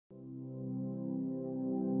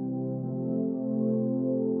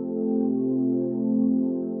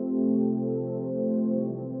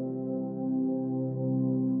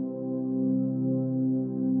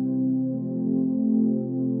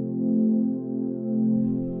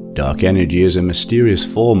Dark energy is a mysterious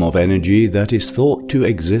form of energy that is thought to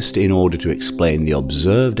exist in order to explain the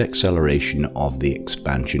observed acceleration of the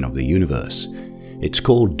expansion of the universe. It's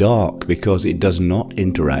called dark because it does not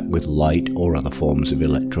interact with light or other forms of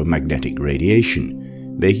electromagnetic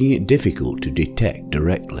radiation, making it difficult to detect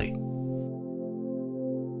directly.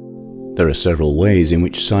 There are several ways in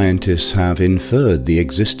which scientists have inferred the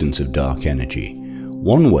existence of dark energy.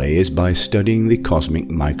 One way is by studying the cosmic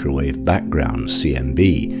microwave background,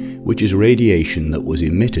 CMB, which is radiation that was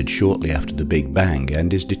emitted shortly after the Big Bang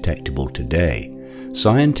and is detectable today.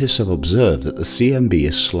 Scientists have observed that the CMB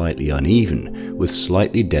is slightly uneven, with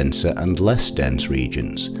slightly denser and less dense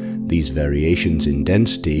regions. These variations in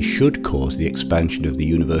density should cause the expansion of the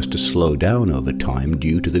universe to slow down over time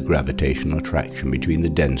due to the gravitational attraction between the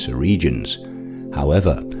denser regions.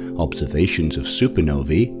 However, observations of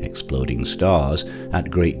supernovae, exploding stars,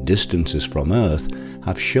 at great distances from Earth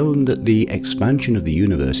have shown that the expansion of the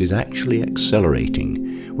universe is actually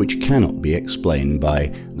accelerating, which cannot be explained by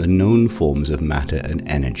the known forms of matter and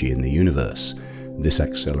energy in the universe. This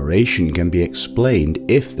acceleration can be explained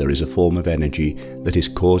if there is a form of energy that is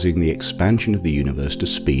causing the expansion of the universe to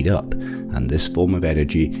speed up, and this form of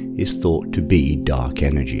energy is thought to be dark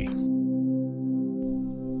energy.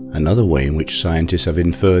 Another way in which scientists have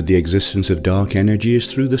inferred the existence of dark energy is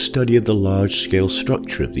through the study of the large-scale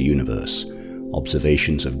structure of the universe.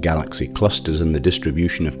 Observations of galaxy clusters and the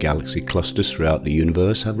distribution of galaxy clusters throughout the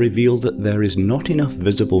universe have revealed that there is not enough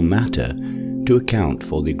visible matter to account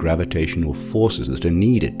for the gravitational forces that are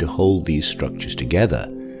needed to hold these structures together.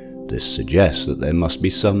 This suggests that there must be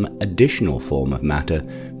some additional form of matter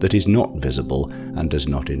that is not visible and does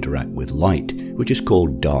not interact with light, which is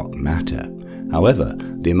called dark matter. However,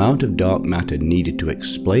 the amount of dark matter needed to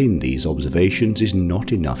explain these observations is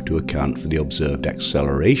not enough to account for the observed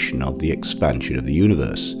acceleration of the expansion of the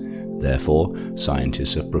universe. Therefore,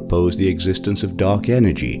 scientists have proposed the existence of dark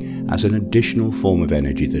energy as an additional form of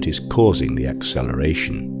energy that is causing the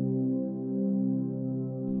acceleration.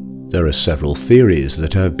 There are several theories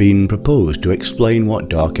that have been proposed to explain what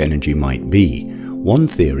dark energy might be. One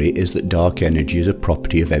theory is that dark energy is a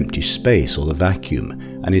property of empty space or the vacuum,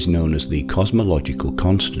 and is known as the cosmological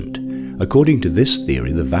constant. According to this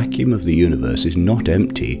theory, the vacuum of the universe is not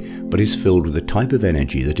empty, but is filled with a type of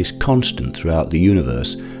energy that is constant throughout the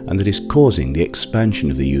universe and that is causing the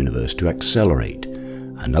expansion of the universe to accelerate.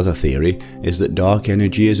 Another theory is that dark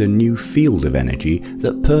energy is a new field of energy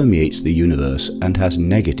that permeates the universe and has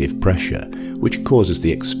negative pressure, which causes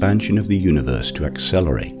the expansion of the universe to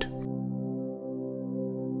accelerate.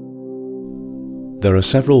 There are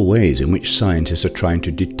several ways in which scientists are trying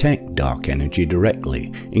to detect dark energy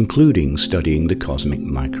directly, including studying the cosmic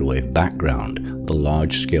microwave background, the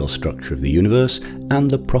large-scale structure of the universe,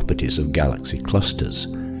 and the properties of galaxy clusters.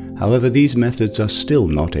 However, these methods are still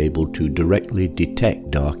not able to directly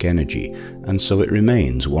detect dark energy, and so it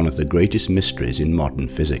remains one of the greatest mysteries in modern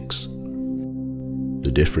physics.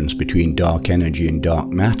 The difference between dark energy and dark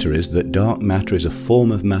matter is that dark matter is a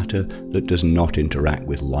form of matter that does not interact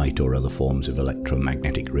with light or other forms of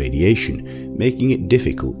electromagnetic radiation, making it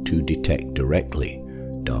difficult to detect directly.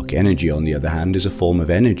 Dark energy, on the other hand, is a form of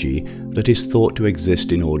energy that is thought to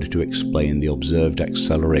exist in order to explain the observed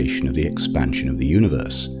acceleration of the expansion of the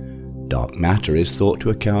universe. Dark matter is thought to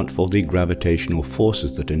account for the gravitational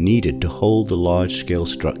forces that are needed to hold the large-scale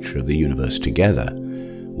structure of the universe together,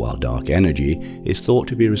 while dark energy is thought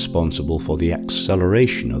to be responsible for the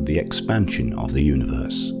acceleration of the expansion of the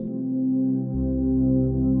universe.